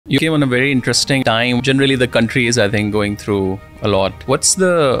You came on a very interesting time. Generally, the country is, I think, going through a lot. What's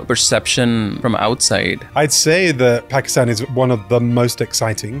the perception from outside? I'd say that Pakistan is one of the most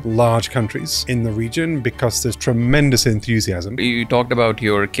exciting large countries in the region because there's tremendous enthusiasm. You talked about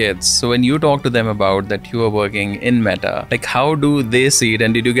your kids. So when you talk to them about that you are working in Meta, like how do they see it?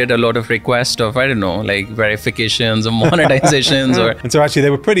 And did you get a lot of requests of, I don't know, like verifications or monetizations? And so actually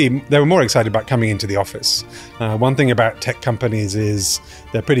they were more excited about coming into the office. One thing about tech companies is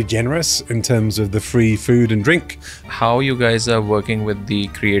they're pretty generous in terms of the free food and drink. How you guys are working with the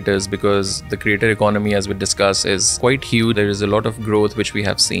creators, because the creator economy, as we discussed, is quite huge. There is a lot of growth which we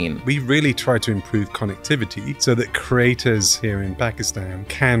have seen. We really try to improve connectivity so that creators here in Pakistan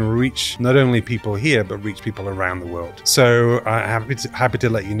can reach not only people here but reach people around the world. So I'm happy to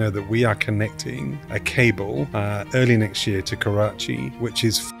let you know that we are connecting a cable early next year to Karachi, which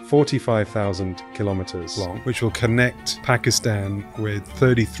is 45,000 kilometers long, which will connect Pakistan with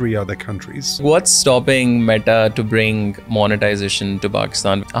 33 other countries. What's stopping Meta to bring monetization to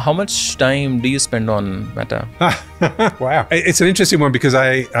Pakistan? How much time do you spend on Meta? Wow. It's an interesting one because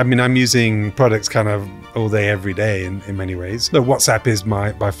I'm using products kind of all day, every day in many ways. The WhatsApp is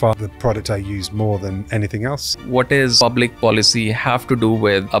by far the product I use more than anything else. What does public policy have to do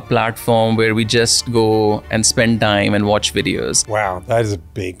with a platform where we just go and spend time and watch videos? Wow, that is a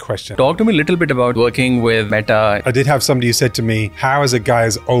big question. Talk to me a little bit about working with Meta. I did have somebody who said to me, how is a guy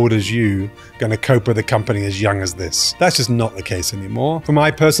as old as you going to cope with a company as young as this? That's just not the case anymore. From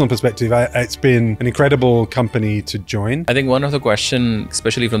my personal perspective, it's been an incredible company to join. I think one of the questions,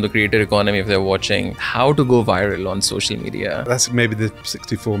 especially from the creator economy, if they're watching, how to go viral on social media? That's maybe the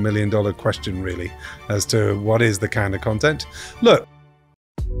 $64 million question, really, as to what is the kind of content. Look.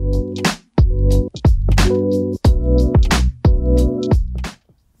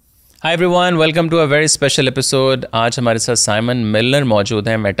 Hi everyone, welcome to a very special episode. आज हमारे साथ Simon मिलनर मौजूद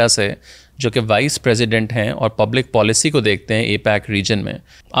हैं Meta से, जो कि vice president हैं और पब्लिक पॉलिसी को देखते हैं एपैक रीजन में।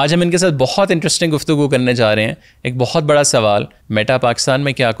 आज हम इनके साथ बहुत इंटरेस्टिंग गुफ्तगू करने जा रहे हैं। एक बहुत बड़ा सवाल, मेटा पाकिस्तान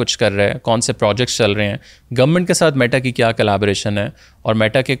में क्या कुछ कर रहा है, कौन से प्रोजेक्ट्स चल रहे हैं, गवर्नमेंट के साथ मेटा की क्या कोलैबोरेशन है और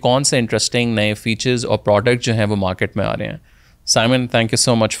मेटा के कौन से इंटरेस्टिंग नए फीचर्स और प्रोडक्ट जो हैं वो मार्केट में आ रहे हैं। Simon, thank you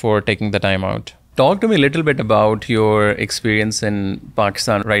so much for taking the time out. Talk to me a little bit about your experience in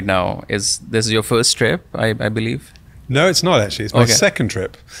Pakistan right now. Is this your first trip, I believe? No, it's not actually. It's my second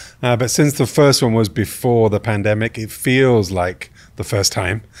trip. But since the first one was before the pandemic, it feels like the first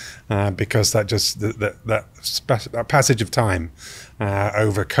time because that passage of time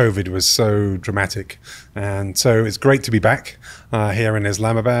over COVID was so dramatic. And so it's great to be back here in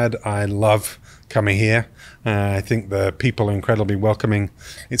Islamabad. I love coming here. I think the people are incredibly welcoming.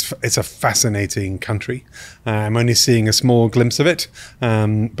 It's a fascinating country. I'm only seeing a small glimpse of it,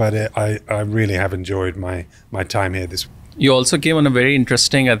 but I really have enjoyed my time here this week. You also came on a very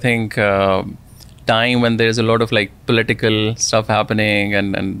interesting, I think, time when there's a lot of like political stuff happening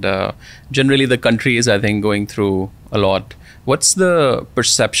and generally the country is, I think, going through a lot. What's the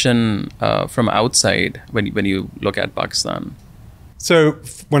perception from outside when you look at Pakistan? So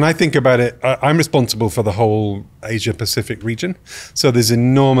when I think about it, I'm responsible for the whole Asia-Pacific region. So there's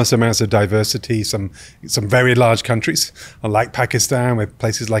enormous amounts of diversity, some very large countries, like Pakistan, with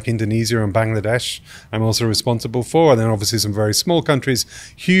places like Indonesia and Bangladesh I'm also responsible for. And then obviously some very small countries,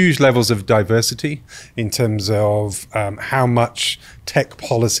 huge levels of diversity in terms of how much tech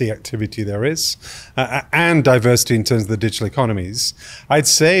policy activity there is, and diversity in terms of the digital economies. I'd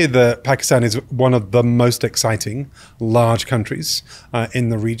say that Pakistan is one of the most exciting large countries in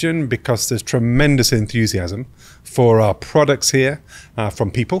the region because there's tremendous enthusiasm for our products here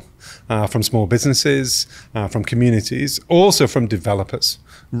from people, from small businesses, from communities, also from developers,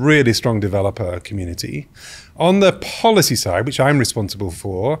 really strong developer community. On the policy side, which I'm responsible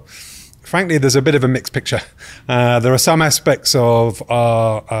for, frankly, there's a bit of a mixed picture. There are some aspects of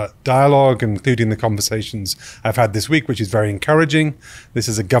our dialogue, including the conversations I've had this week, which is very encouraging. This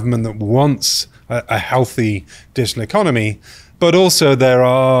is a government that wants a healthy digital economy, but also there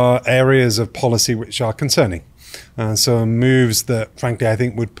are areas of policy which are concerning. So moves that, frankly, I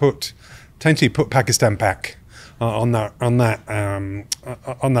think would potentially put Pakistan back on that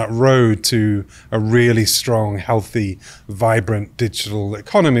road to a really strong, healthy, vibrant digital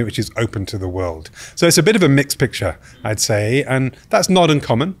economy, which is open to the world. So it's a bit of a mixed picture, I'd say, and that's not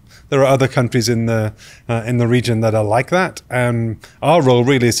uncommon. There are other countries in the region that are like that, and our role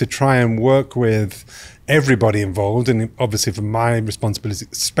really is to try and work with everybody involved, and obviously from my responsibility,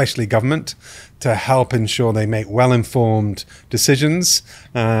 especially government, to help ensure they make well-informed decisions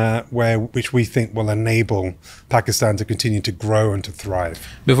which we think will enable Pakistan to continue to grow and to thrive.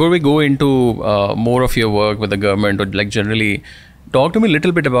 Before we go into more of your work with the government, or like generally Talk to me a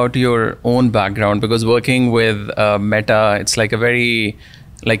little bit about your own background, because working with Meta, it's like a very,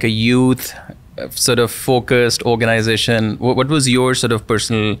 like a youth sort of focused organization. What was your sort of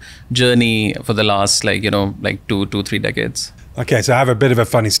personal journey for the last, like, like 3 decades? Okay, so I have a bit of a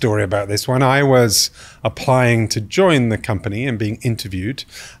funny story about this. When I was applying to join the company and being interviewed,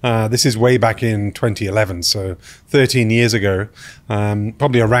 this is way back in 2011, so 13 years ago,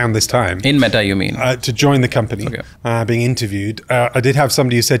 probably around this time. In Meta, you mean? To join the company, okay. Being interviewed. I did have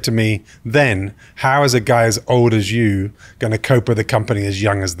somebody who said to me then, how is a guy as old as you going to cope with a company as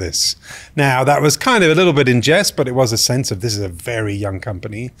young as this? Now, that was kind of a little bit in jest, but it was a sense of this is a very young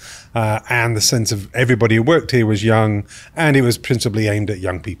company, and the sense of everybody who worked here was young, and it was principally aimed at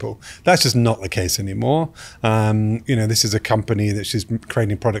young people. That's just not the case anymore. This is a company that's just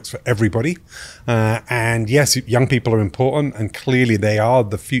creating products for everybody. And yes, young people are important, and clearly they are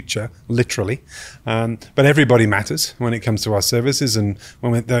the future, literally. But everybody matters when it comes to our services. And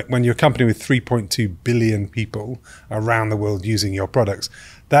when you're a company with 3.2 billion people around the world using your products,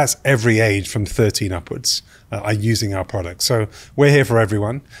 that's every age from 13 upwards are using our products. So we're here for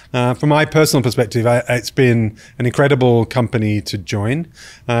everyone. From my personal perspective, it's been an incredible company to join.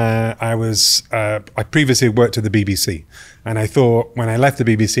 I previously worked at the BBC, and I thought when I left the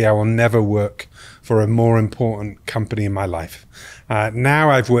BBC, I will never work for a more important company in my life. Now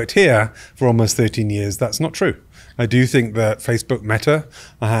I've worked here for almost 13 years. That's not true. I do think that Facebook Meta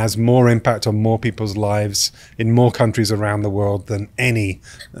has more impact on more people's lives in more countries around the world than any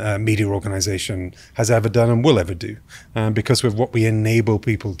media organization has ever done and will ever do, because of what we enable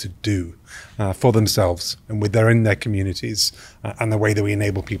people to do for themselves and in their communities, and the way that we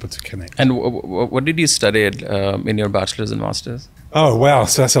enable people to connect. And what did you study in your bachelor's and master's? Oh, well,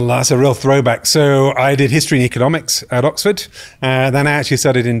 so that's a real throwback. So I did history and economics at Oxford. Then I actually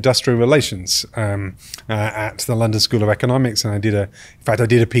studied industrial relations at the London School of Economics. And I did a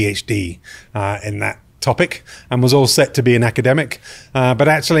PhD in that topic and was all set to be an academic. But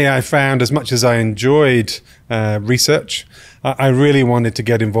actually I found, as much as I enjoyed research, I really wanted to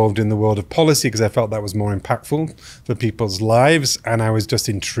get involved in the world of policy because I felt that was more impactful for people's lives, and I was just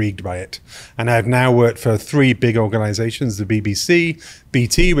intrigued by it. And I've now worked for 3 big organizations, the BBC,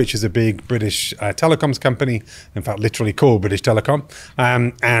 BT, which is a big British telecoms company, in fact, literally called British Telecom,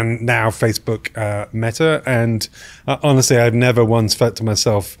 and now Facebook Meta. And honestly, I've never once felt to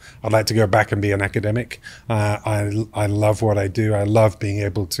myself, I'd like to go back and be an academic. I love what I do. I love being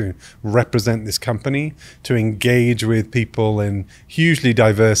able to represent this company, to engage with people in hugely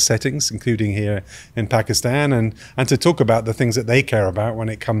diverse settings, including here in Pakistan, and to talk about the things that they care about when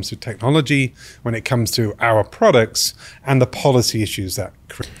it comes to technology, when it comes to our products, and the policy issues that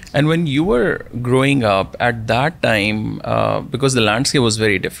create. And when you were growing up at that time, because the landscape was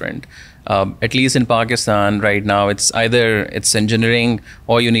very different, at least in Pakistan right now, it's either it's engineering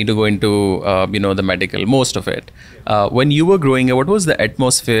or you need to go into the medical, most of it. When you were growing up, what was the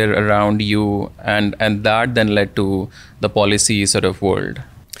atmosphere around you, and that then led to the policy sort of world?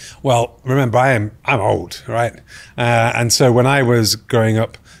 Well, remember, I'm old, right? And so when I was growing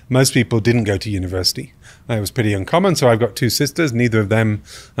up, most people didn't go to university. It was pretty uncommon. So I've got 2 sisters. Neither of them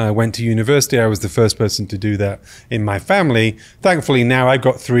went to university. I was the first person to do that in my family. Thankfully, now I've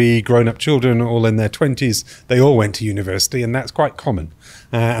got 3 grown-up children, all in their 20s. They all went to university, and that's quite common.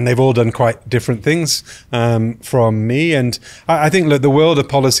 And they've all done quite different things from me. And I think that the world of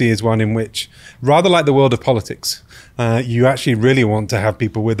policy is one in which, rather like the world of politics, you actually really want to have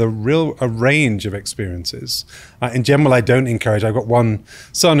people with a range of experiences. In general, I don't encourage. I've got one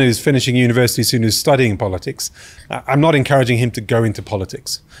son who's finishing university soon, who's studying politics. I'm not encouraging him to go into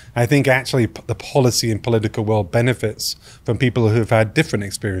politics. I think actually the policy and political world benefits from people who've had different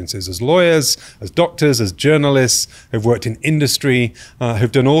experiences as lawyers, as doctors, as journalists, who've worked in industry,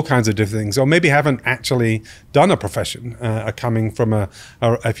 who've done all kinds of different things, or maybe haven't actually done a profession, are coming from a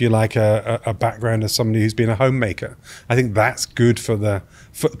background as somebody who's been a homemaker. I think that's good for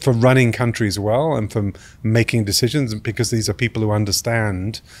running countries well and for making decisions, because these are people who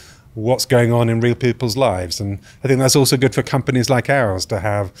understand what's going on in real people's lives. And I think that's also good for companies like ours to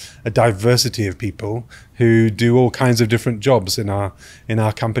have a diversity of people who do all kinds of different jobs in our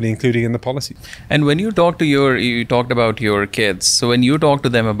company, including in the policy. And when you talk to you talked about your kids. So when you talk to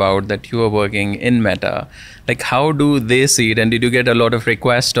them about that you are working in Meta, like how do they see it? And did you get a lot of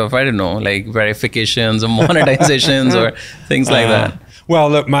requests of, I don't know, like verifications or monetizations or things like that? Well,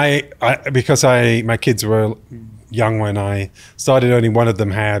 look, my kids were young when I started. Only one of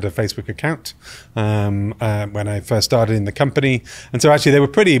them had a Facebook account when I first started in the company. And so actually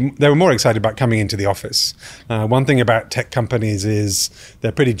they were more excited about coming into the office. One thing about tech companies is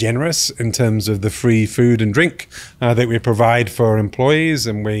they're pretty generous in terms of the free food and drink that we provide for employees,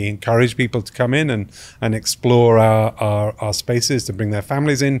 and we encourage people to come in and explore our spaces, to bring their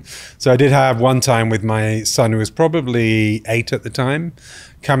families in. So I did have one time with my son, who was probably 8 at the time,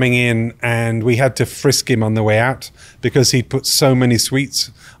 coming in, and we had to frisk him on the way out because he'd put so many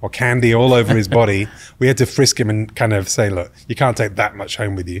sweets or candy all over his body. We had to frisk him and kind of say, look, you can't take that much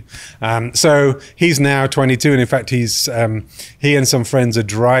home with you. So he's now 22, and in fact, he and some friends are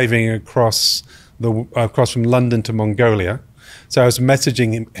driving across from London to Mongolia. So I was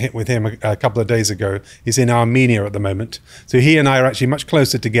messaging with him a couple of days ago. He's in Armenia at the moment. So he and I are actually much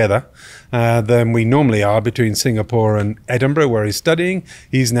closer together than we normally are, between Singapore and Edinburgh, where he's studying.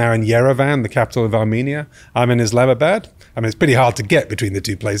 He's now in Yerevan, the capital of Armenia. I'm in Islamabad. I mean, it's pretty hard to get between the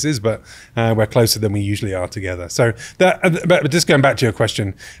two places, but we're closer than we usually are together. So but just going back to your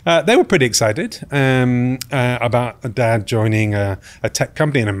question, they were pretty excited about Dad joining a tech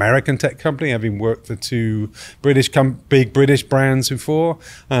company, an American tech company, having worked for 2 big British brands before.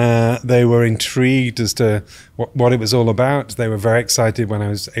 They were intrigued as to what it was all about. They were very excited when I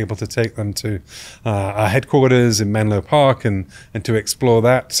was able to take them to our headquarters in Menlo Park and to explore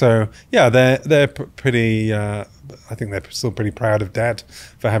that. So yeah, they're pretty. I think they're still pretty proud of Dad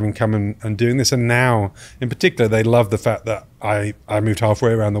for having come and doing this. And now, in particular, they love the fact that I moved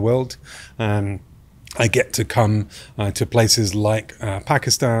halfway around the world. I get to come to places like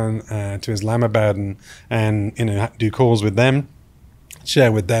Pakistan, to Islamabad, and do calls with them,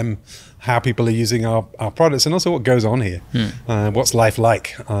 share with them how people are using our products, and also what goes on here, what's life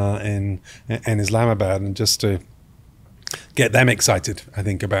like in Islamabad, and just to get them excited, I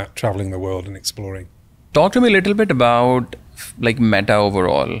think, about traveling the world and exploring. Talk to me a little bit about like Meta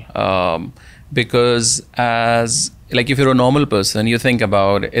overall, because if you're a normal person, you think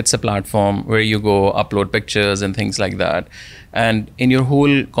about it's a platform where you go upload pictures and things like that. And in your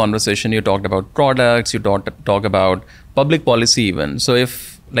whole conversation, you talked about products, you talk about public policy even. So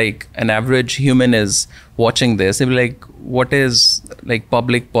if like an average human is watching this, they'll be like, what is like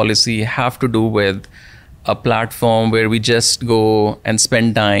public policy have to do with a platform where we just go and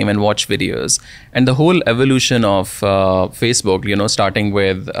spend time and watch videos? And the whole evolution of Facebook, starting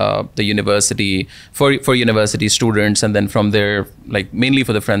with the university for university students, and then from there, like mainly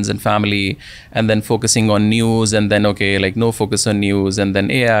for the friends and family, and then focusing on news, and then no focus on news, and then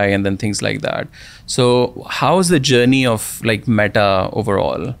AI, and then things like that. So how's the journey of like Meta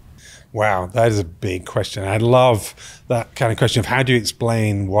overall? Wow, that is a big question. I love that kind of question of how do you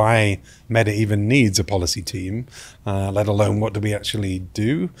explain why Meta even needs a policy team, let alone what do we actually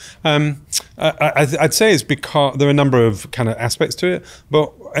do? I'd say it's because there are a number of kind of aspects to it,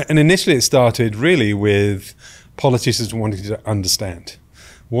 and initially it started really with politicians wanting to understand,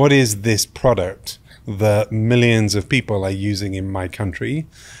 what is this product that millions of people are using in my country,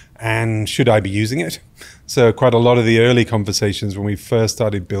 and should I be using it? So quite a lot of the early conversations when we first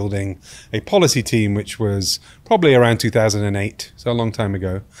started building a policy team, which was probably around 2008, so a long time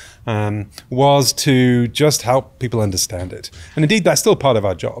ago, was to just help people understand it. And indeed, that's still part of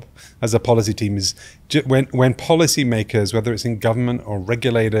our job as a policy team, is when policymakers, whether it's in government or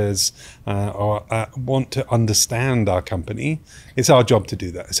regulators, want to understand our company, it's our job to do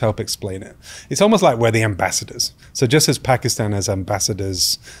that. It's help explain it. It's almost like we're the ambassadors. So just as Pakistan has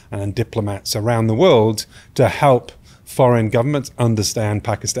ambassadors and diplomats around the world to help foreign governments understand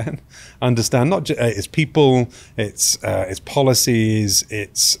Pakistan, understand not just its people, its policies,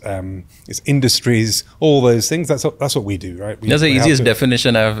 its industries, all those things. That's what we do, right? That's the easiest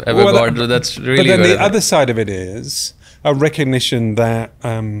definition I've ever got. That's really. But then the other side of it is a recognition that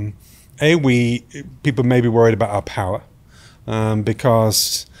people may be worried about our power,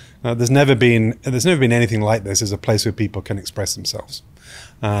 because there's never been anything like this as a place where people can express themselves.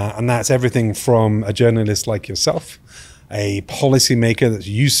 And that's everything from a journalist like yourself, a policymaker that's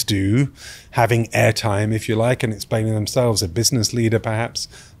used to having airtime, if you like, and explaining themselves, a business leader perhaps.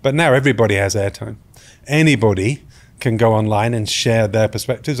 But now everybody has airtime. Anybody can go online and share their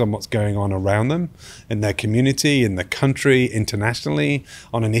perspectives on what's going on around them, in their community, in the country, internationally,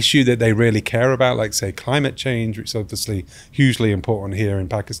 on an issue that they really care about, like, say, climate change, which is obviously hugely important here in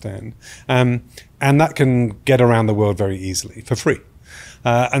Pakistan. And that can get around the world very easily for free.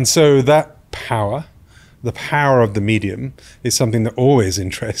 And so that power, the power of the medium, is something that always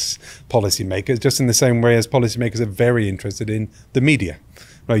interests policymakers, just in the same way as policymakers are very interested in the media.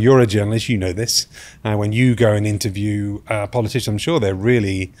 Well, you're a journalist, you know this. When you go and interview politicians, I'm sure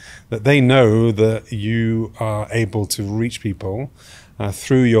that they know that you are able to reach people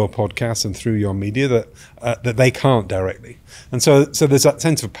through your podcast and through your media that they can't directly. And so there's that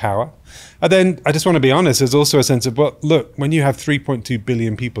sense of power. And then I just want to be honest, there's also a sense of, well, look, when you have 3.2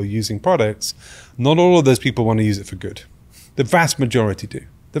 billion people using products, not all of those people want to use it for good. The vast majority do.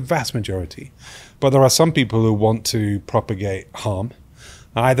 The vast majority. But there are some people who want to propagate harm,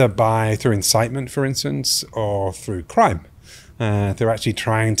 either through incitement, for instance, or through crime. They're actually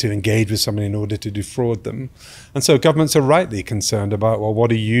trying to engage with someone in order to defraud them. And so governments are rightly concerned about, well,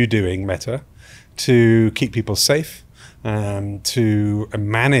 what are you doing, Meta, to keep people safe, to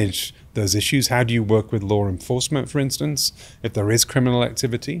manage those issues? How do you work with law enforcement, for instance, if there is criminal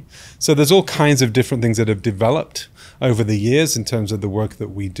activity? So there's all kinds of different things that have developed over the years in terms of the work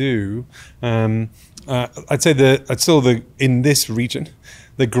that we do. I'd say that in this region,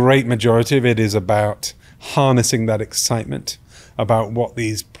 the great majority of it is about harnessing that excitement about what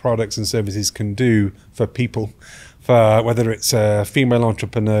these products and services can do for people, for whether it's a female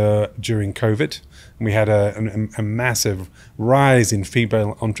entrepreneur during COVID. We had a massive rise in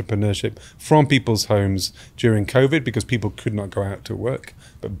female entrepreneurship from people's homes during COVID because people could not go out to work,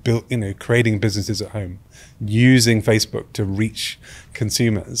 but creating businesses at home, using Facebook to reach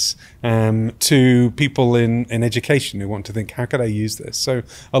consumers, to people in education who want to think, how could I use this? So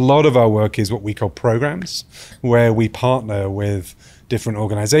a lot of our work is what we call programs, where we partner with different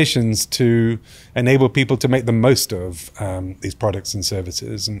organizations to enable people to make the most of these products and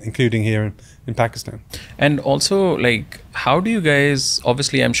services, and including here in Pakistan. And also, how do you guys,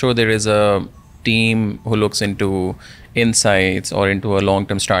 obviously I'm sure there is a team who looks into insights or into a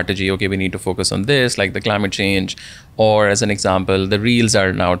long-term strategy. Okay, we need to focus on this, like the climate change, or as an example, the reels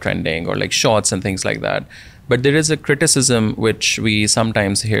are now trending, or like shorts and things like that. But there is a criticism which we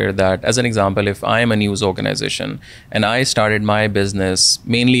sometimes hear that, as an example, if I am a news organization and I started my business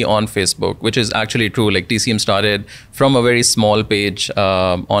mainly on Facebook, which is actually true, like TCM started from a very small page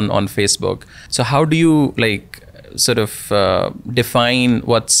on Facebook. So how do you define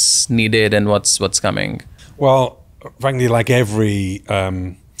what's needed and what's coming? Well, frankly, like every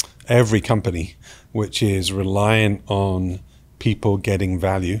company which is reliant on people getting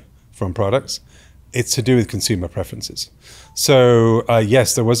value from products, it's to do with consumer preferences. So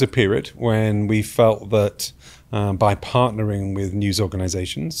yes, there was a period when we felt that by partnering with news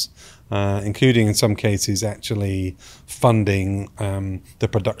organizations, including in some cases actually funding the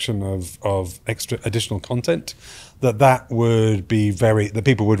production of extra additional content, that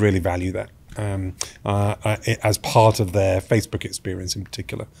people would really value that as part of their Facebook experience in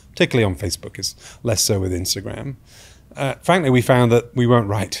particular, particularly on Facebook. It's less so with Instagram. Frankly, we found that we weren't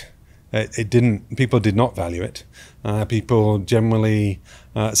right. People did not value it. People generally,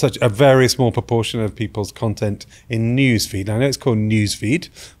 such a very small proportion of people's content in newsfeed. I know it's called newsfeed,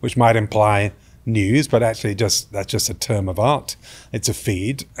 which might imply news, but actually that's just a term of art. It's a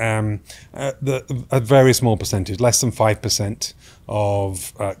feed. A very small percentage, less than 5%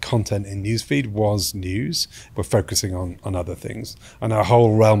 of content in newsfeed was news. We're focusing on other things and a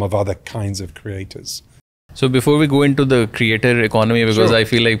whole realm of other kinds of creators. So before we go into the creator economy, because Sure. I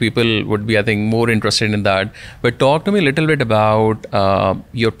feel like people would be, I think, more interested in that. But talk to me a little bit about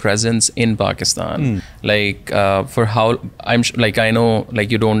your presence in Pakistan. For how I know,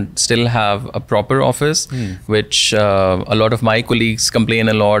 you don't still have a proper office, which a lot of my colleagues complain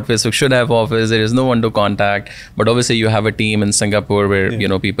a lot. Facebook should have office. There is no one to contact. But obviously, you have a team in Singapore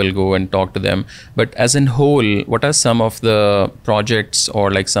where people go and talk to them. But as in whole, what are some of the projects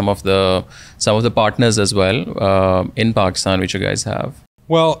or some of the partners as well in Pakistan which you guys have?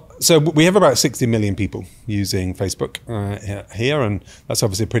 Well, so we have about 60 million people using Facebook here, and that's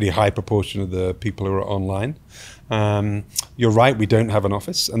obviously a pretty high proportion of the people who are online. You're right, we don't have an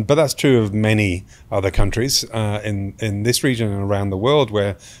office, but that's true of many other countries in this region and around the world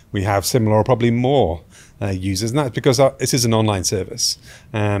where we have similar or probably more users, and that's because this is an online service.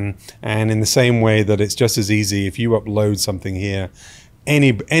 And in the same way that it's just as easy if you upload something here,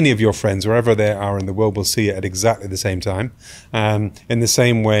 any of your friends, wherever they are in the world, will see it at exactly the same time. In the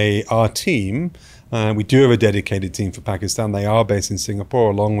same way, our team, we do have a dedicated team for Pakistan. They are based in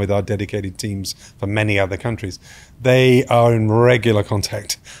Singapore, along with our dedicated teams for many other countries. They are in regular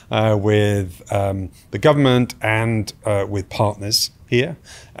contact with the government and with partners here,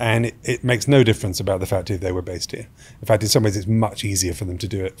 and it makes no difference about the fact if they were based here. In fact, in some ways, it's much easier for them to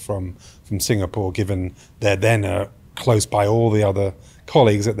do it from Singapore, given they're then close by all the other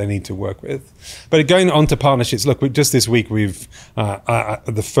colleagues that they need to work with. But going on to partnerships, look, just this week we've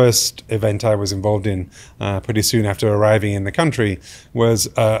the first event I was involved in pretty soon after arriving in the country was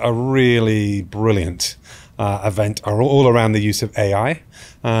a really brilliant event all around the use of AI,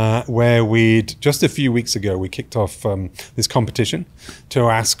 where just a few weeks ago we kicked off this competition to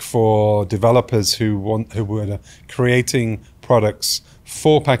ask for developers who were creating products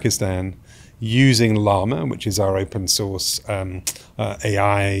for Pakistan using Llama, which is our open source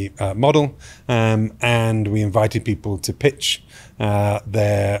AI model, and we invited people to pitch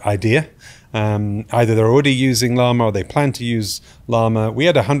their idea. Either they're already using Llama or they plan to use Llama. We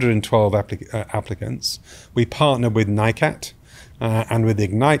had 112 applicants. We partnered with NICAT and with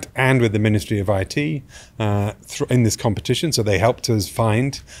Ignite and with the Ministry of IT in this competition. So they helped us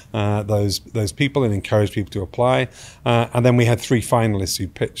find those people and encourage people to apply. And then we had 3 finalists who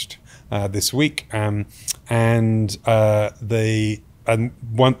pitched this week, and the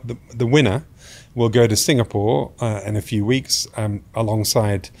winner will go to Singapore in a few weeks,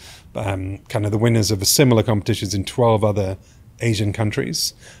 alongside kind of the winners of similar competitions in 12 other Asian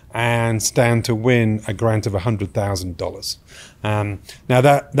countries, and stand to win a grant of $100,000. Now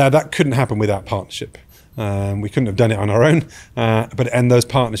that couldn't happen without partnership. We couldn't have done it on our own, and those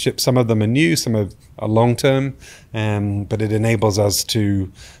partnerships, some of them are new, some are long-term, but it enables us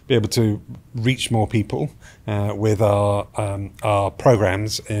to be able to reach more people with our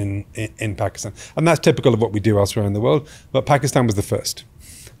programs in Pakistan. And that's typical of what we do elsewhere in the world, but Pakistan was the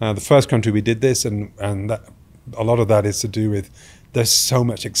first country we did this, and that, a lot of that is to do with there's so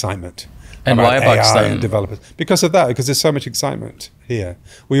much excitement. And why Pakistan? Developers. Because of that, because there's so much excitement here.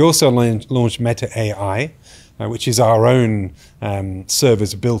 We also launched Meta AI, which is our own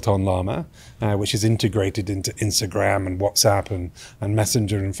service built on Llama, which is integrated into Instagram and WhatsApp and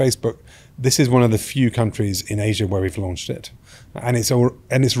Messenger and Facebook. This is one of the few countries in Asia where we've launched it, and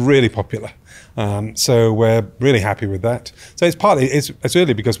it's really popular. So we're really happy with that. So it's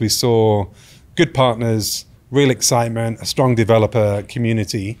really because we saw good partners, real excitement, a strong developer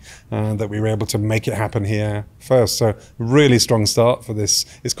community, that we were able to make it happen here first. So really strong start for this.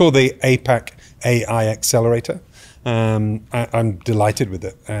 It's called the APAC AI Accelerator. I'm delighted with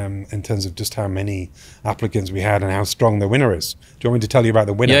it in terms of just how many applicants we had and how strong the winner is. Do you want me to tell you about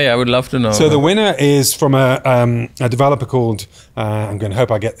the winner? Yeah, I would love to know. So the winner is from a developer called, I'm going to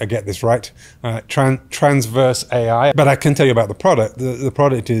hope I get this right, Transverse AI. But I can tell you about the product. The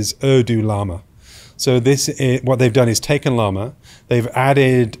product is Urdu Llama. So what they've done is taken Llama, they've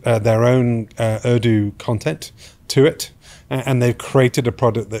added their own Urdu content to it, and they've created a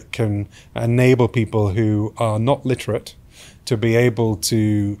product that can enable people who are not literate to be able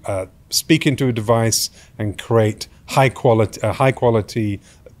to speak into a device and create high quality,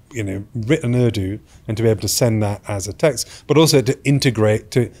 written Urdu, and to be able to send that as a text, but also to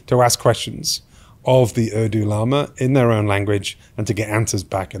integrate, to ask questions of the Urdu Llama in their own language and to get answers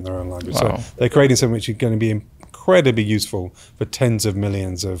back in their own language. Wow. So they're creating something which is going to be incredibly useful for tens of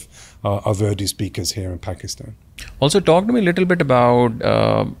millions of Urdu speakers here in Pakistan. Also, talk to me a little bit about,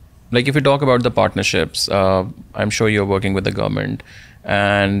 if you talk about the partnerships, I'm sure you're working with the government,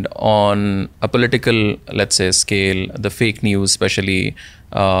 and on a political, let's say, scale, the fake news especially,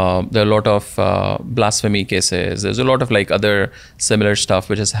 there are a lot of blasphemy cases. There's a lot of other similar stuff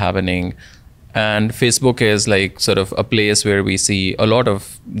which is happening. And Facebook is sort of a place where we see a lot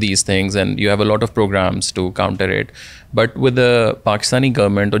of these things, and you have a lot of programs to counter it. But with the Pakistani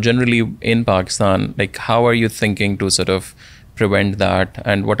government, or generally in Pakistan, how are you thinking to sort of prevent that?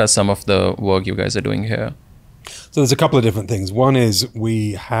 And what are some of the work you guys are doing here? So there's a couple of different things. One is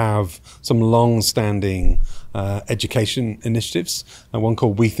we have some long-standing education initiatives, one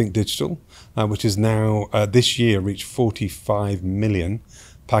called We Think Digital, which is now this year reached 45 million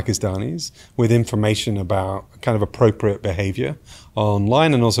Pakistanis with information about kind of appropriate behavior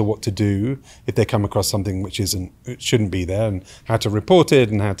online, and also what to do if they come across something which shouldn't be there, and how to report it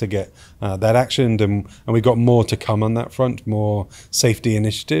and how to get that actioned. And we've got more to come on that front, more safety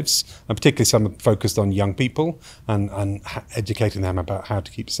initiatives, and particularly some focused on young people and educating them about how to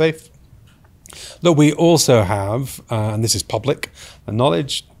keep safe. Look, we also have, and this is public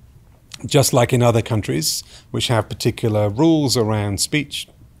knowledge, just like in other countries which have particular rules around speech,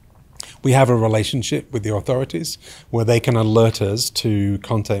 we have a relationship with the authorities where they can alert us to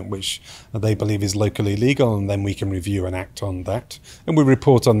content which they believe is locally legal, and then we can review and act on that. And we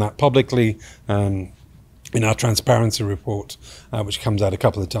report on that publicly in our transparency report, which comes out a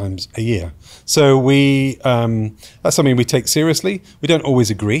couple of times a year. So that's something we take seriously. We don't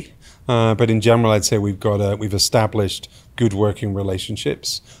always agree But in general, I'd say we've established good working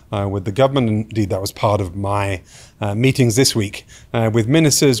relationships with the government. Indeed, that was part of my meetings this week with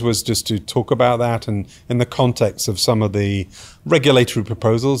ministers, was just to talk about that and in the context of some of the regulatory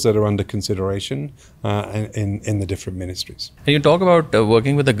proposals that are under consideration in the different ministries. And you talk about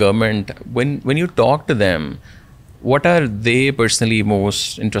working with the government. When you talk to them, what are they personally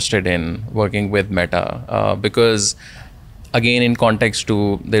most interested in working with Meta? Because again, in context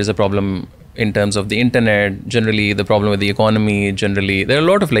to, there's a problem in terms of the internet, generally the problem with the economy, generally there are a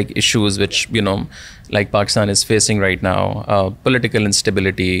lot of like issues which, like Pakistan is facing right now. Political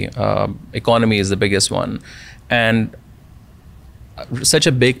instability, economy is the biggest one. And such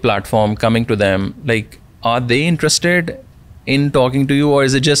a big platform coming to them, like, are they interested in talking to you, or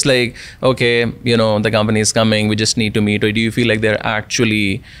is it just like, okay, the company is coming, we just need to meet? Or do you feel like they're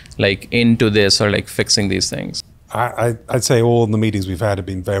actually like into this or like fixing these things? I'd say all the meetings we've had have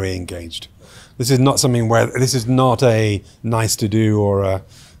been very engaged. This is not something where, this is not a nice to do or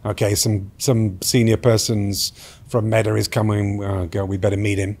okay, some senior persons from Meta is coming, we better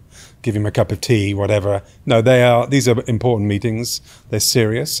meet him, give him a cup of tea, whatever. No, these are important meetings. They're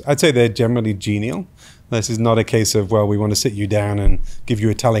serious. I'd say they're generally genial. This is not a case of, well, we want to sit you down and give you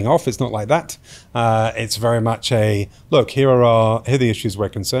a telling off. It's not like that. It's very much a, look, here are the issues we're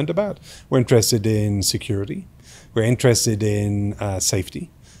concerned about. We're interested in security. We're interested in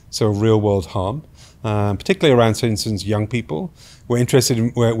safety, so real world harm, particularly around, for instance, young people. We're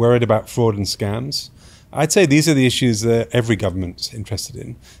worried about fraud and scams. I'd say these are the issues that every government's interested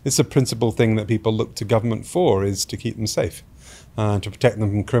in. It's a principal thing that people look to government for, is to keep them safe, to protect them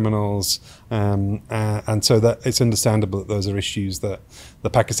from criminals. And so that it's understandable that those are issues that the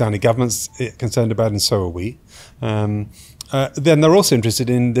Pakistani government's concerned about, and so are we. Then they're also interested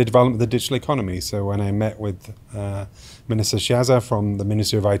in the development of the digital economy. So when I met with Minister Shaza from the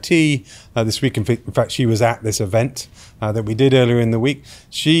Ministry of IT this week, in fact, she was at this event that we did earlier in the week.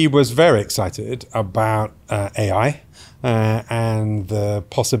 She was very excited about AI and the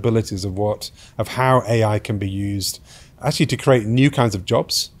possibilities of how AI can be used actually to create new kinds of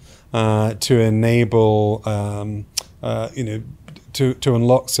jobs, to enable to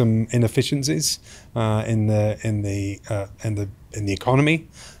unlock some inefficiencies in the economy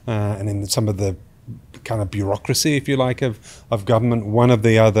and in some of the kind of bureaucracy, if you like, of government. One of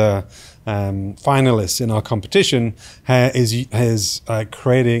the other finalists in our competition is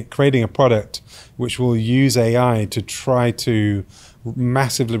creating a product which will use AI to try to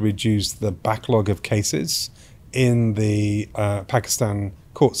massively reduce the backlog of cases in the Pakistan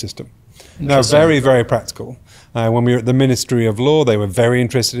court system. Now, very, very practical. When we were at the Ministry of Law, they were very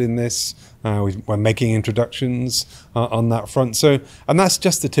interested in this. We were making introductions on that front. And that's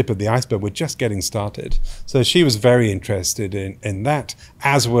just the tip of the iceberg. We're just getting started. So she was very interested in that,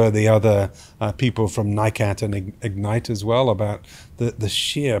 as were the other people from NICAT and Ignite as well, about the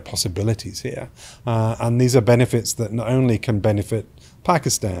sheer possibilities here. And these are benefits that not only can benefit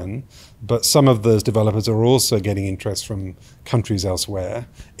Pakistan, but some of those developers are also getting interest from countries elsewhere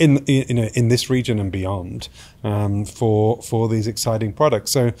in this region and beyond for these exciting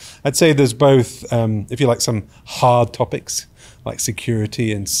products. So I'd say there's both, if you like, some hard topics like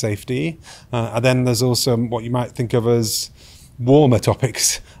security and safety, and then there's also what you might think of as warmer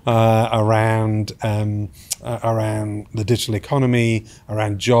topics around the digital economy,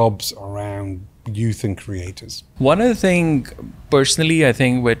 around jobs, around youth and creators. One other thing, personally, I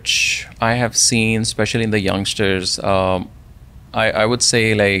think, which I have seen, especially in the youngsters, I would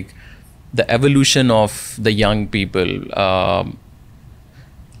say like the evolution of the young people,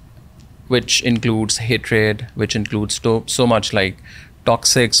 which includes hatred, which includes so much like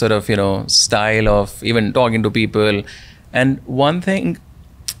toxic sort of, style of even talking to people. And one thing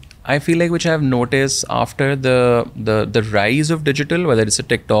I feel like which I've noticed after the rise of digital, whether it's a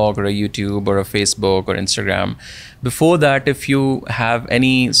TikTok or a YouTube or a Facebook or Instagram, before that, if you have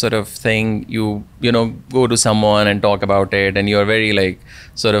any sort of thing, you go to someone and talk about it, and you're very like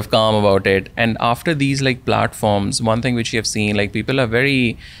sort of calm about it. And after these like platforms, one thing which you have seen, like people are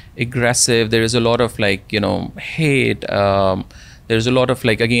very aggressive. There is a lot of like hate. There's a lot of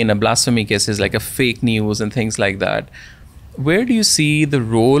like, again, a blasphemy cases, like a fake news and things like that. Where do you see the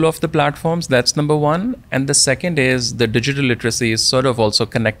role of the platforms? That's number one. And the second is the digital literacy is sort of also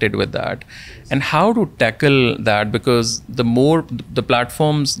connected with that. And how to tackle that, because the more the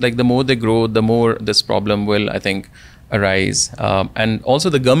platforms, like the more they grow, the more this problem will, I think, arise. And also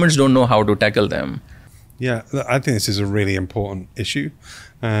the governments don't know how to tackle them. Yeah, I think this is a really important issue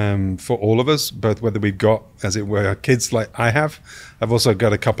for all of us, both whether we've got, as it were, kids like I have. I've also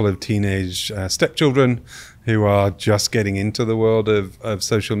got a couple of teenage stepchildren who are just getting into the world of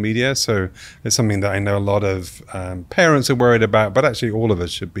social media. So it's something that I know a lot of parents are worried about, but actually all of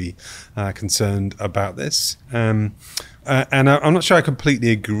us should be concerned about this. And I'm not sure I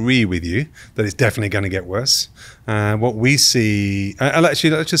completely agree with you that it's definitely going to get worse. What we see, let's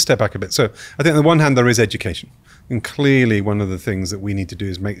just step back a bit. So I think on the one hand, there is education. And clearly one of the things that we need to do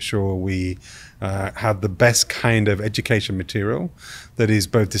is make sure we have the best kind of education material that is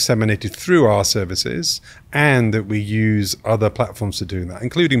both disseminated through our services and that we use other platforms to do that,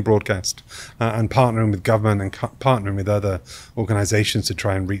 including broadcast and partnering with government and partnering with other organizations to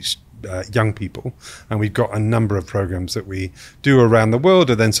try and reach young people. And we've got a number of programs that we do around the world,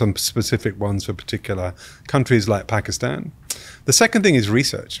 and then some specific ones for particular countries like Pakistan. The second thing is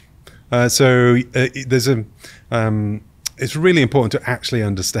research. It's really important to actually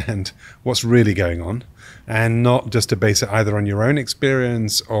understand what's really going on, and not just to base it either on your own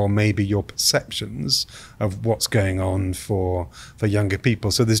experience or maybe your perceptions of what's going on for younger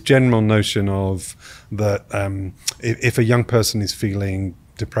people. So this general notion of that if a young person is feeling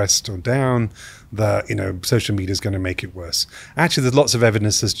depressed or down, that social media is going to make it worse. Actually, there's lots of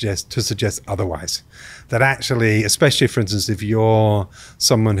evidence to suggest otherwise. That actually, especially for instance, if you're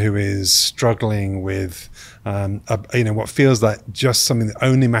someone who is struggling with what feels like just something that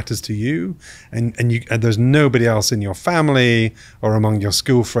only matters to you, and there's nobody else in your family or among your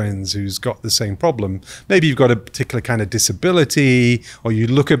school friends who's got the same problem. Maybe you've got a particular kind of disability, or you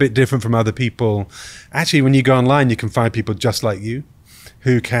look a bit different from other people. Actually, when you go online, you can find people just like you,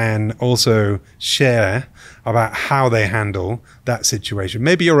 who can also share about how they handle that situation.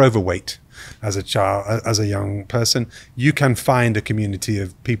 Maybe you're overweight as a child, as a young person. You can find a community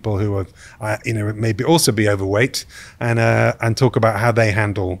of people who have, maybe also be overweight, and talk about how they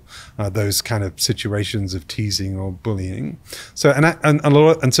handle those kind of situations of teasing or bullying. So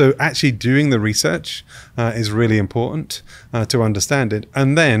so actually doing the research is really important to understand it.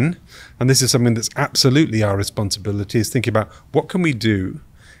 And then, and this is something that's absolutely our responsibility, is thinking about what can we do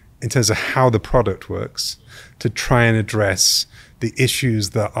in terms of how the product works to try and address the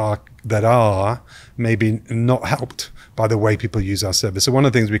issues that are maybe not helped by the way people use our service. So one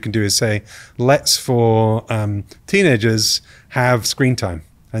of the things we can do is say, let's for teenagers have screen time,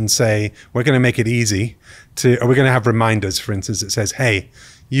 and say, we're going to make it easy or we're going to have reminders, for instance, that says, hey,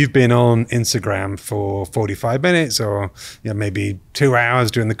 you've been on Instagram for 45 minutes or maybe 2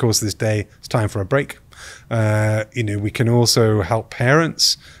 hours during the course of this day. It's time for a break. We can also help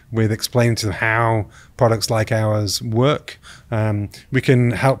parents with explaining to them how products like ours work. We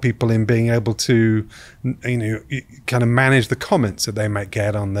can help people in being able to, kind of manage the comments that they might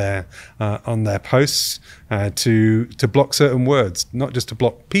get on their posts, to block certain words, not just to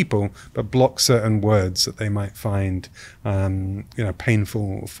block people, but block certain words that they might find,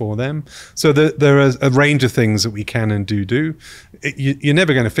 painful for them. So there are a range of things that we can and do. You're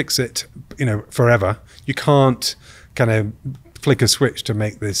never going to fix it, forever. You can't kind of flick a switch to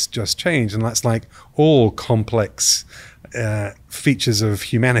make this just change, and that's like all complex features of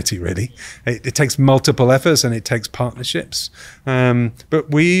humanity, really. It takes multiple efforts and it takes partnerships. But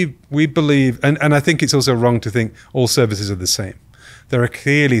we believe, and I think it's also wrong to think all services are the same. There are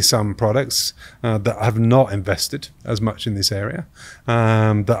clearly some products that have not invested as much in this area,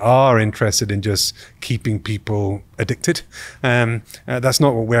 that are interested in just keeping people addicted. That's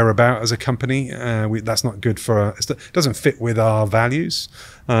not what we're about as a company. That's not good for us. It doesn't fit with our values.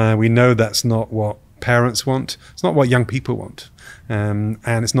 We know that's not what parents want. It's not what young people want. And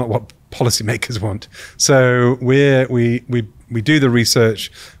it's not what policymakers want. So we do the research.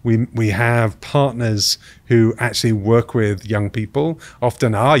 We have partners who actually work with young people,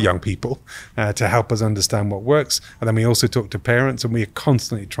 often are young people, to help us understand what works. And then we also talk to parents, and we are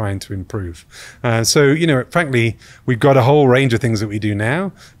constantly trying to improve. So frankly, we've got a whole range of things that we do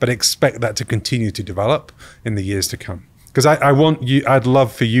now, but expect that to continue to develop in the years to come. Because I'd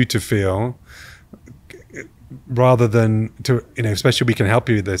love for you to feel, rather than to, especially we can help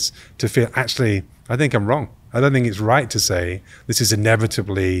you with this, to feel, actually, I think I'm wrong. I don't think it's right to say this is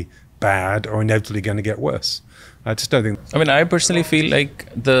inevitably bad or inevitably going to get worse. I just don't think. I mean, I personally feel like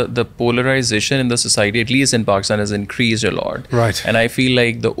the polarization in the society, at least in Pakistan, has increased a lot. Right. And I feel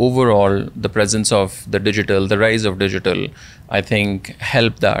like the presence of the rise of digital, I think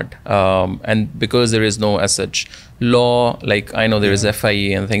helped that. And because there is no as such law, like I know there is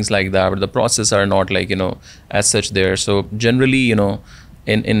FIE and things like that, but the process are not like, as such there. So generally,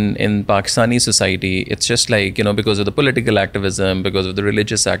 in Pakistani society, it's just like, because of the political activism, because of the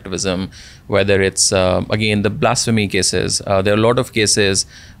religious activism, whether it's, again, the blasphemy cases, there are a lot of cases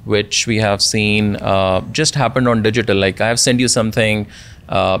which we have seen just happened on digital. Like I have sent you something,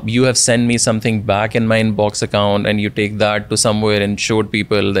 You have sent me something back in my inbox account, and you take that to somewhere and showed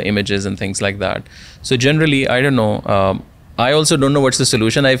people the images and things like that. So generally, I don't know. I also don't know what's the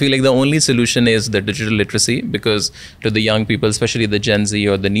solution. I feel like the only solution is the digital literacy, because to the young people, especially the Gen Z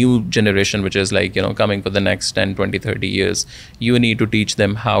or the new generation, which is like, coming for the next 10, 20, 30 years, you need to teach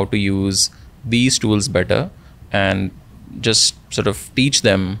them how to use these tools better and just sort of teach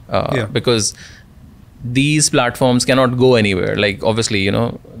them because these platforms cannot go anywhere. Like obviously,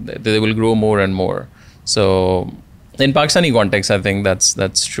 they will grow more and more. So in Pakistani context, I think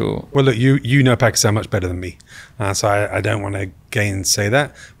that's true. Well, look, you know Pakistan much better than me, so I don't want to gainsay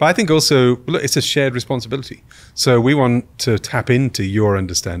that. But I think also, look, it's a shared responsibility. So we want to tap into your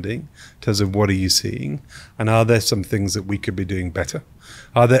understanding in terms of what are you seeing, and are there some things that we could be doing better?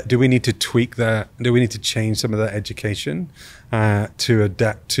 Do we need to tweak that? Do we need to change some of that education to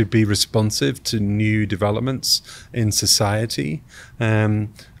adapt, to be responsive to new developments in society? I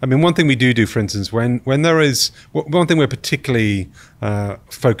mean, one thing we do, for instance, when there is, one thing we're particularly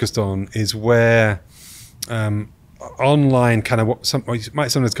focused on is where online kind of what you might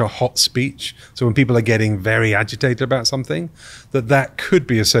sometimes call hot speech. So when people are getting very agitated about something, that could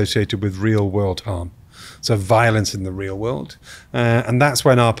be associated with real world harm. So violence in the real world, and that's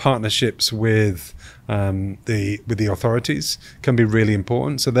when our partnerships with the authorities can be really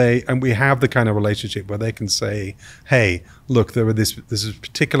important. So we have the kind of relationship where they can say, "Hey, look, there's a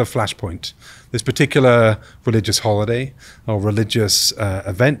particular flashpoint, this particular religious holiday or religious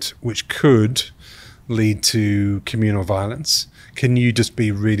event which could lead to communal violence. Can you just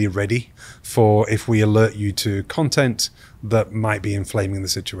be really ready for if we alert you to content that might be inflaming the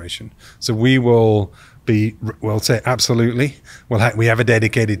situation?" So we'll say absolutely. We have a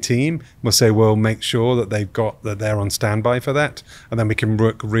dedicated team. We'll say we'll make sure that they're on standby for that, and then we can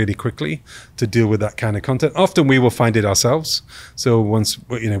work really quickly to deal with that kind of content. Often we will find it ourselves. So once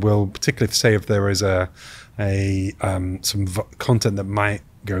we'll particularly say if there is some content that might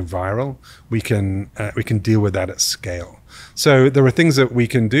go viral, we can deal with that at scale. So there are things that we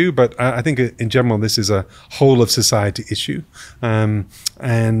can do, but I think in general this is a whole of society issue,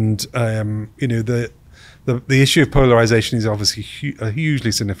 the issue of polarization is obviously a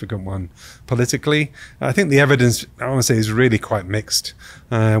hugely significant one politically. I think the evidence, I want to say, is really quite mixed.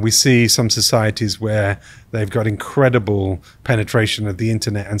 We see some societies where they've got incredible penetration of the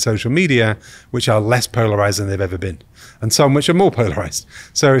internet and social media, which are less polarized than they've ever been, and some which are more polarized.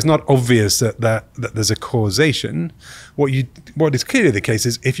 So it's not obvious that there's a causation. What is clearly the case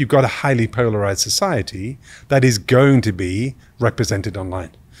is if you've got a highly polarized society, that is going to be represented online.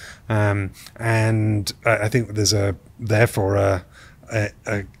 And I think there's therefore a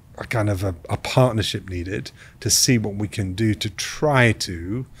kind of a partnership needed to see what we can do to try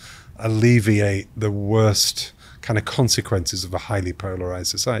to alleviate the worst kind of consequences of a highly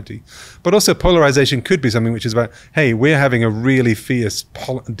polarized society. But also polarization could be something which is about, hey, we're having a really fierce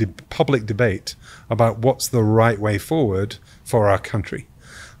public debate about what's the right way forward for our country.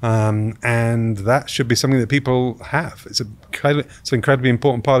 And that should be something that people have. It's an incredibly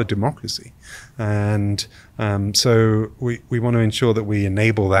important part of democracy, and so we want to ensure that we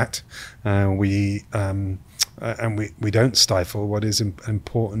enable that. We don't stifle what is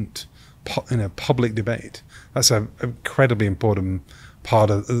important in a public debate. That's an incredibly important part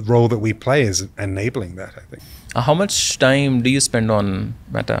of the role that we play, is enabling that, I think. How much time do you spend on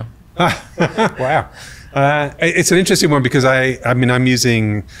Meta? Wow. It's an interesting one because I'm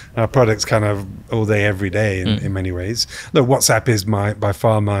using products kind of all day, every day in many ways. Look, WhatsApp is by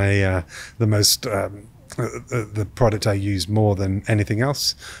far the most the product I use more than anything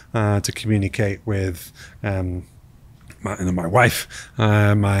else to communicate with my wife,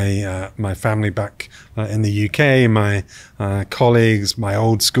 my family back in the UK, my colleagues, my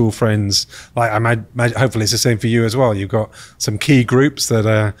old school friends. Hopefully it's the same for you as well. You've got some key groups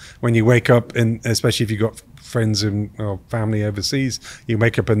that when you wake up, especially if you've got friends or family overseas, you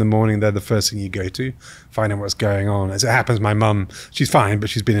wake up in the morning, they're the first thing you go to, find out what's going on. As it happens, my mum, she's fine, but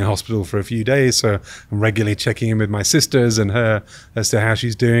she's been in hospital for a few days, so I'm regularly checking in with my sisters and her as to how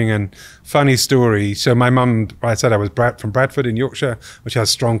she's doing. And funny story, so my mum, I said I was from Bradford in Yorkshire, which has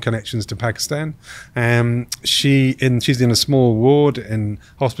strong connections to Pakistan. She's in a small ward in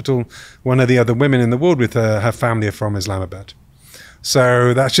hospital. One of the other women in the ward with her family are from Islamabad.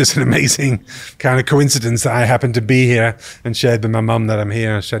 So that's just an amazing kind of coincidence that I happened to be here and shared with my mum that I'm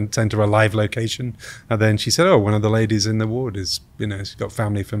here. I sent her a live location. And then she said, oh, one of the ladies in the ward is, she's got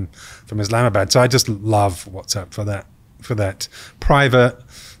family from Islamabad. So I just love WhatsApp for that for that private,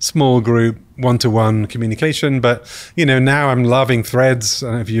 small group, one-to-one communication. But, now I'm loving Threads.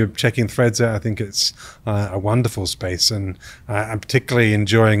 If you're checking Threads out, I think it's a wonderful space. And I'm particularly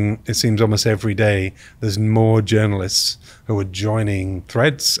enjoying, it seems almost every day, there's more journalists who are joining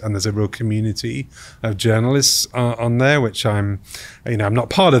Threads, and there's a real community of journalists on there, which I'm not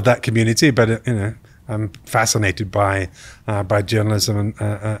part of that community, but, I'm fascinated by journalism,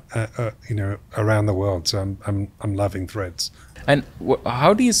 around the world. So I'm loving Threads. And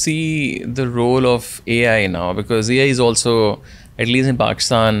how do you see the role of AI now? Because AI is also, at least in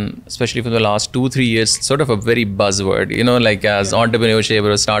Pakistan, especially for the last 2-3 years, sort of a very buzzword. Like as entrepreneurship or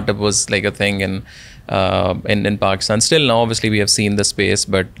a startup was like a thing in Pakistan. Still now, obviously, we have seen the space,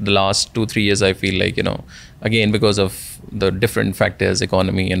 but the last 2-3 years, I feel like, again, because of the different factors,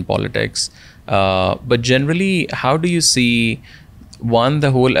 economy and politics. But generally, how do you see, one, the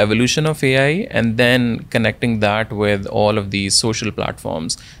whole evolution of AI, and then connecting that with all of these social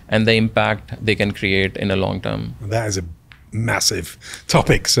platforms and the impact they can create in a long term? That is a massive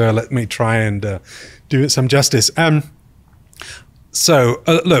topic, so let me try and do it some justice.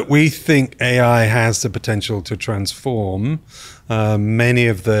 Look, we think AI has the potential to transform many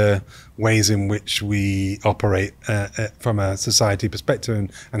of the ways in which we operate from a society perspective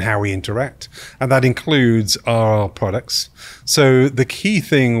and how we interact. And that includes our products. So the key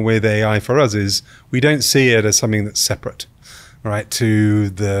thing with AI for us is we don't see it as something that's separate, right,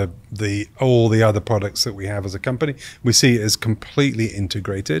 to all the other products that we have as a company. We see it as completely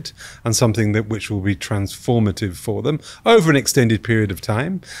integrated and something which will be transformative for them over an extended period of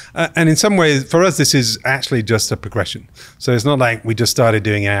time. And in some ways, for us, this is actually just a progression. So it's not like we just started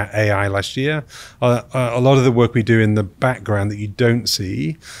doing AI last year. A lot of the work we do in the background that you don't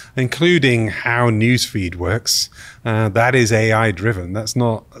see, including how newsfeed works, that is AI driven. That's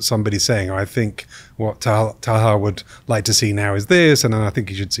not somebody saying, I think what Taha would like to see now is this, and then I think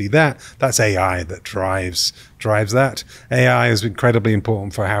you should see that. That's AI that drives that. AI is incredibly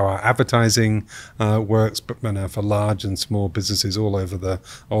important for how our advertising works, but for large and small businesses all over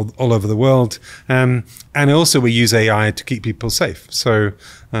the world. And also we use AI to keep people safe. So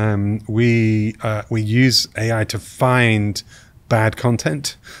we use AI to find bad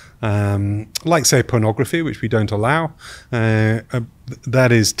content. Like say pornography, which we don't allow,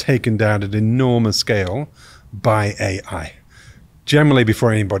 that is taken down at enormous scale by AI, generally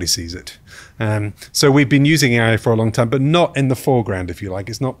before anybody sees it. So we've been using AI for a long time, but not in the foreground, if you like.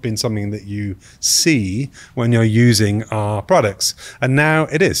 It's not been something that you see when you're using our products. And now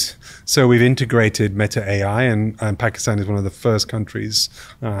it is. So we've integrated Meta AI, and Pakistan is one of the first countries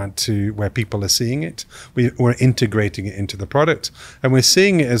where people are seeing it. We're integrating it into the product, and we're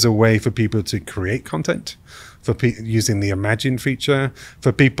seeing it as a way for people to create content, for using the Imagine feature,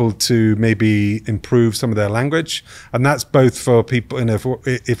 for people to maybe improve some of their language. And that's both for people,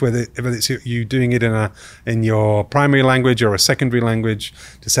 if whether it's you doing it in your primary language or a secondary language,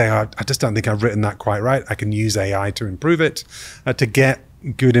 to say, I just don't think I've written that quite right. I can use AI to improve it, to get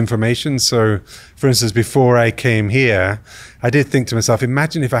good information. So for instance, before I came here, I did think to myself,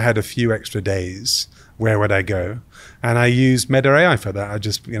 imagine if I had a few extra days, where would I go? And I used Meta AI for that. I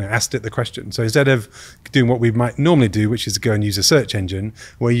just asked it the question. So instead of doing what we might normally do, which is go and use a search engine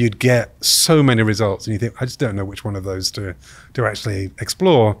where you'd get so many results and you think, I just don't know which one of those to actually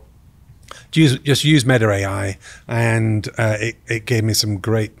explore, just use Meta AI, and it gave me some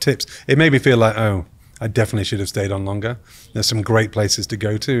great tips. It made me feel like, I definitely should have stayed on longer. There's some great places to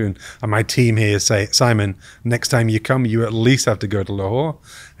go to. And my team here say, Simon, next time you come, you at least have to go to Lahore,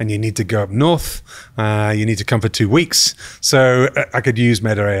 and you need to go up north. You need to come for 2 weeks. So I could use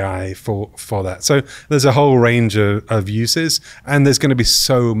Meta AI for that. So there's a whole range of uses, and there's going to be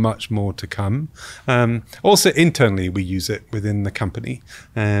so much more to come. Also internally, we use it within the company.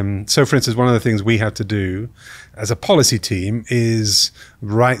 So for instance, one of the things we have to do as a policy team is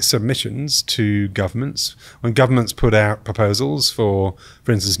write submissions to governments. When governments put out proposals for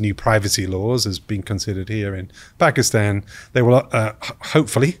instance, new privacy laws as being considered here in Pakistan, they will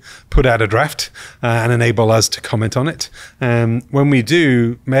hopefully put out a draft and enable us to comment on it. When we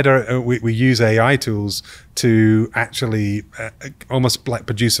do, we use AI tools to actually almost like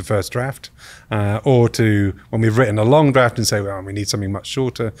produce a first draft, or when we've written a long draft and say, well, we need something much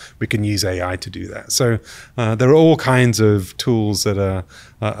shorter, we can use AI to do that. So there are all kinds of tools that are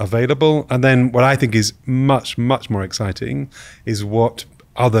available. And then what I think is much, much more exciting is what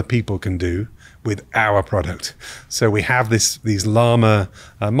other people can do with our product. So we have these llama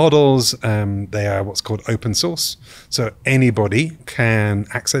models. They are what's called open source. So anybody can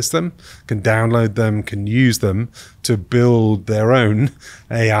access them, can download them, can use them to build their own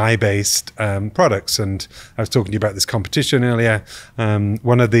AI-based products. And I was talking to you about this competition earlier.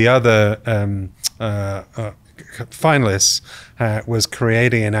 One of the other finalists was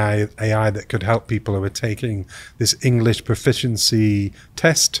creating an AI that could help people who are taking this English proficiency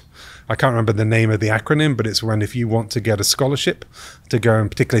test. I can't remember the name of the acronym, but it's when if you want to get a scholarship to go, and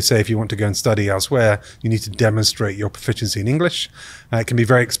particularly say if you want to go and study elsewhere, you need to demonstrate your proficiency in English. It can be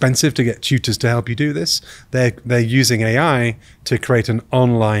very expensive to get tutors to help you do this. They're using AI to create an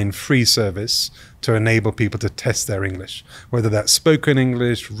online free service to enable people to test their English, whether that's spoken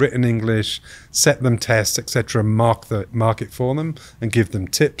English, written English, set them tests, etc., mark it for them and give them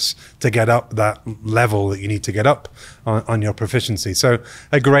tips to get up that level that you need to get up on your proficiency. So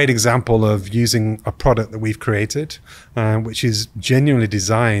a great example of using a product that we've created, which is genuinely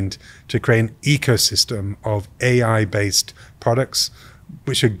designed to create an ecosystem of AI-based products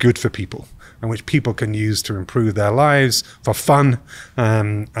which are good for people and which people can use to improve their lives for fun,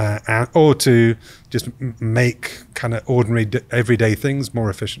 or to just make kind of ordinary everyday things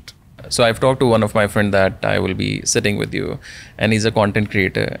more efficient. So I've talked to one of my friends that I will be sitting with you, and he's a content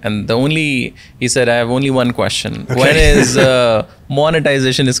creator. And he said, I have only one question. Okay. When is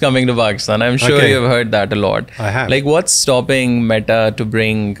monetization is coming to Pakistan? I'm sure you've heard that a lot. I have. Like, what's stopping Meta to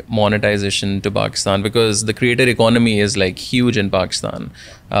bring monetization to Pakistan? Because the creator economy is like huge in Pakistan.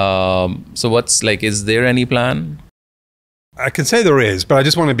 So what's like, is there any plan? I can say there is, but I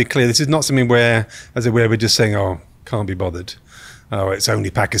just want to be clear. This is not something where, as it were, we're just saying, oh, can't be bothered. Oh, it's only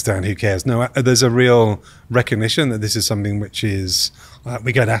Pakistan, who cares? No, there's a real recognition that this is something which is,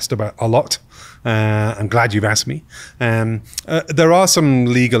 we get asked about a lot. I'm glad you've asked me. There are some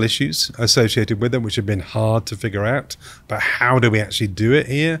legal issues associated with it, which have been hard to figure out. But how do we actually do it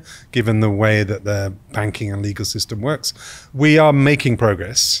here, given the way that the banking and legal system works? We are making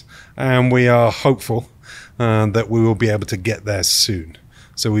progress, and we are hopeful that we will be able to get there soon.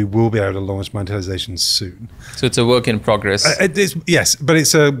 So we will be able to launch monetization soon. So it's a work in progress. Yes, but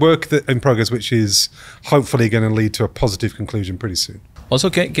it's a work in progress which is hopefully going to lead to a positive conclusion pretty soon.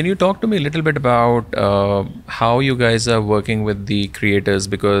 Also, can you talk to me a little bit about how you guys are working with the creators?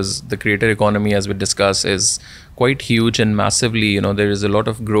 Because the creator economy, as we discussed, is quite huge and massively, there is a lot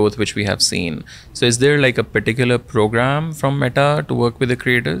of growth which we have seen. So is there like a particular program from Meta to work with the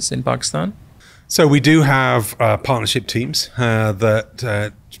creators in Pakistan? So we do have partnership teams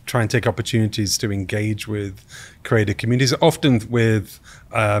that try and take opportunities to engage with creator communities, often with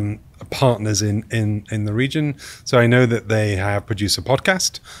partners in the region. So I know that they have produced a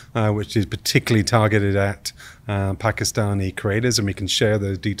podcast, which is particularly targeted at Pakistani creators, and we can share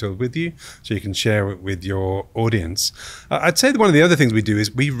those details with you, so you can share it with your audience. I'd say that one of the other things we do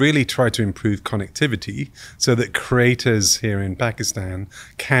is we really try to improve connectivity so that creators here in Pakistan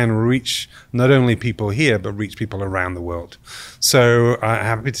can reach not only people here, but reach people around the world. So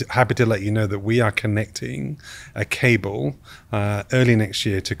I'm happy to let you know that we are connecting a cable early next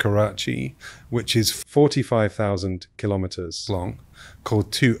year to Karachi, which is 45,000 kilometers long,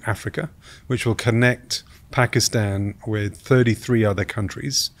 called To Africa, which will connect Pakistan with 33 other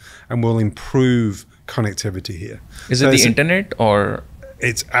countries and will improve connectivity here. Is it the internet or?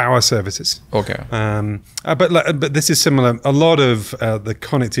 It's our services. Okay. But this is similar. A lot of the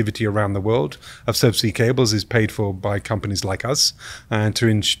connectivity around the world of subsea cables is paid for by companies like us, and to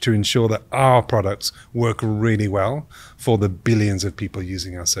ensure that our products work really well for the billions of people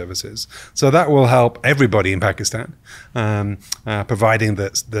using our services. So that will help everybody in Pakistan, providing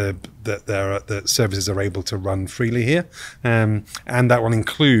that the services are able to run freely here, and that will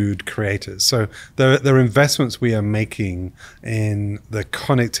include creators. So there are investments we are making in the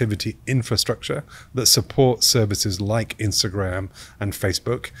connectivity infrastructure that supports services like Instagram and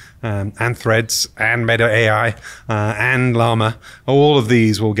Facebook, and Threads and Meta AI and Llama. All of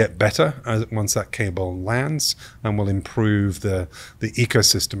these will get better once that cable lands, and will improve the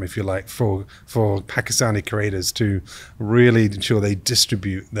ecosystem, if you like, for Pakistani creators to really ensure they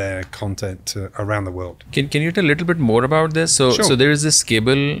distribute their content around the world. Can you tell a little bit more about this? So, sure. So there is this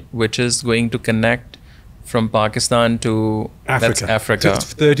cable which is going to connect from Pakistan to Africa.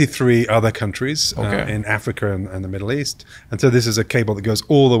 33 other countries in Africa and the Middle East. And so this is a cable that goes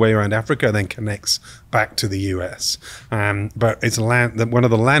all the way around Africa and then connects back to the US. But it's one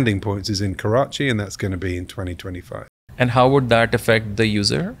of the landing points is in Karachi, and that's going to be in 2025. And how would that affect the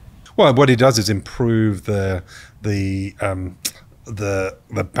user? Well, what it does is improve the the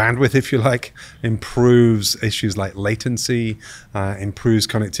bandwidth, if you like, improves issues like latency, improves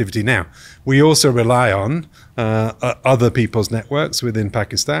connectivity. Now, we also rely on other people's networks within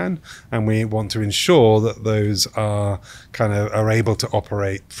Pakistan, and we want to ensure that those are able to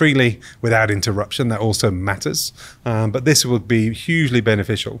operate freely without interruption. That also matters. But this would be hugely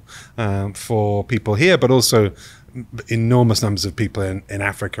beneficial for people here, but also enormous numbers of people in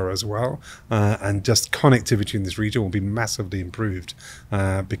Africa as well, and just connectivity in this region will be massively improved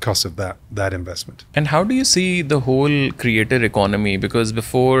because of that investment. And how do you see the whole creator economy? Because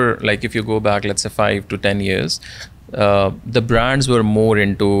before, like if you go back, let's say 5 to 10 years, the brands were more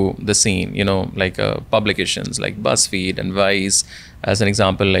into the scene, like publications like BuzzFeed and Vice. As an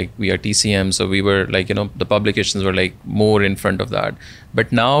example, like we are TCM, so we were like, the publications were like more in front of that.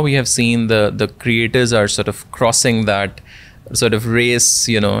 But now we have seen the creators are sort of crossing that sort of race,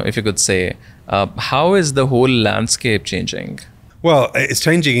 if you could say. How is the whole landscape changing? Well, it's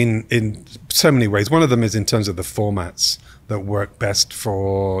changing in so many ways. One of them is in terms of the formats that work best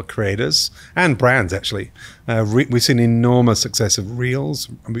for creators and brands, actually. We've seen enormous success of Reels,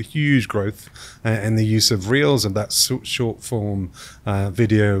 a huge growth in the use of Reels, and that short form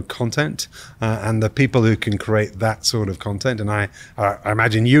video content, and the people who can create that sort of content. And I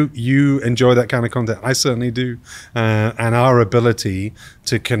imagine you enjoy that kind of content. I certainly do. And our ability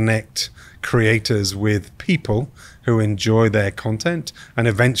to connect creators with people who enjoy their content and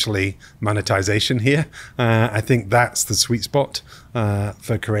eventually monetization here. I think that's the sweet spot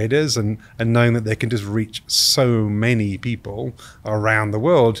for creators, and knowing that they can just reach so many people around the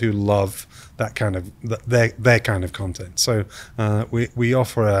world who love that kind of their kind of content. So we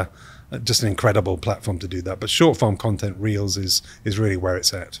offer just an incredible platform to do that. But short form content, Reels, is really where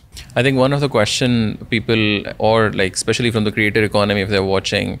it's at. I think one of the question people, or like especially from the creator economy, if they're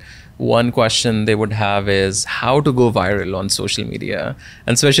watching, one question they would have is how to go viral on social media,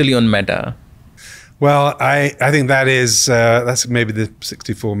 and especially on Meta. Well, I think that's maybe the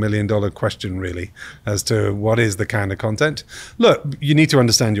 $64 million question, really, as to what is the kind of content. Look, you need to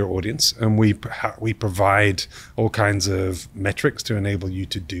understand your audience, and we provide all kinds of metrics to enable you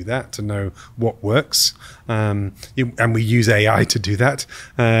to do that, to know what works, and we use AI to do that.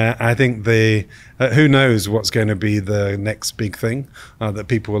 I think who knows what's going to be the next big thing that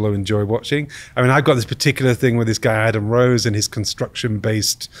people will enjoy watching. I mean, I've got this particular thing with this guy Adam Rose and his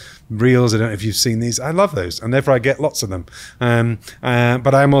construction-based Reels. I don't know if you've seen these. I love those, and therefore I get lots of them.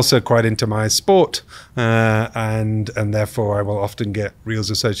 But I'm also quite into my sport, and therefore I will often get Reels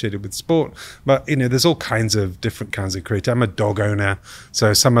associated with sport. But there's all kinds of different kinds of creators. I'm a dog owner,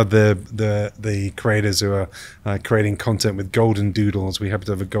 so some of the creators who are creating content with golden doodles. We happen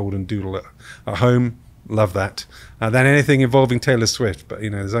to have a golden doodle at home. Love that. Then anything involving Taylor Swift, but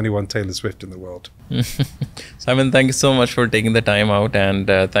there's only one Taylor Swift in the world. Simon, thank you so much for taking the time out, and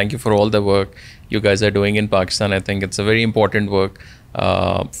thank you for all the work you guys are doing in Pakistan. I think it's a very important work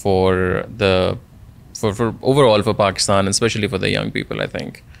for overall for Pakistan, especially for the young people, I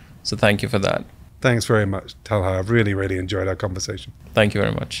think. So thank you for that. Thanks very much, Talha. I've really, really enjoyed our conversation. Thank you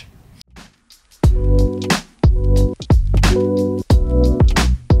very much.